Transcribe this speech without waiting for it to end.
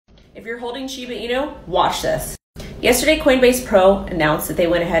If you're holding Shiba Inu, watch this. Yesterday, Coinbase Pro announced that they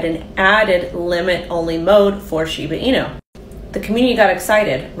went ahead and added limit-only mode for Shiba Inu. The community got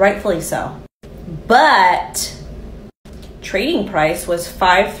excited, rightfully so. But trading price was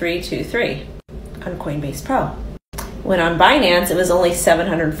 5323 on Coinbase Pro. When on Binance, it was only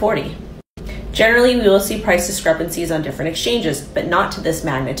 740. Generally, we will see price discrepancies on different exchanges, but not to this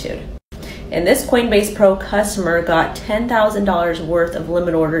magnitude. And this Coinbase Pro customer got $10,000 worth of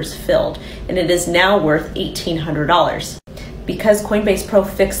limit orders filled, and it is now worth $1,800 because Coinbase Pro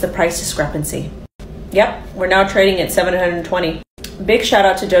fixed the price discrepancy. Yep, we're now trading at 720. Big shout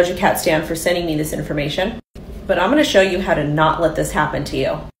out to Doja Cat Stan for sending me this information, but I'm going to show you how to not let this happen to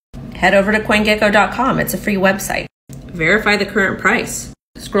you. Head over to CoinGecko.com. It's a free website. Verify the current price.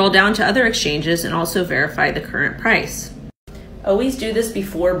 Scroll down to other exchanges and also verify the current price. Always do this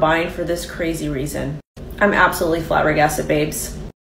before buying for this crazy reason. I'm absolutely flabbergasted, babes.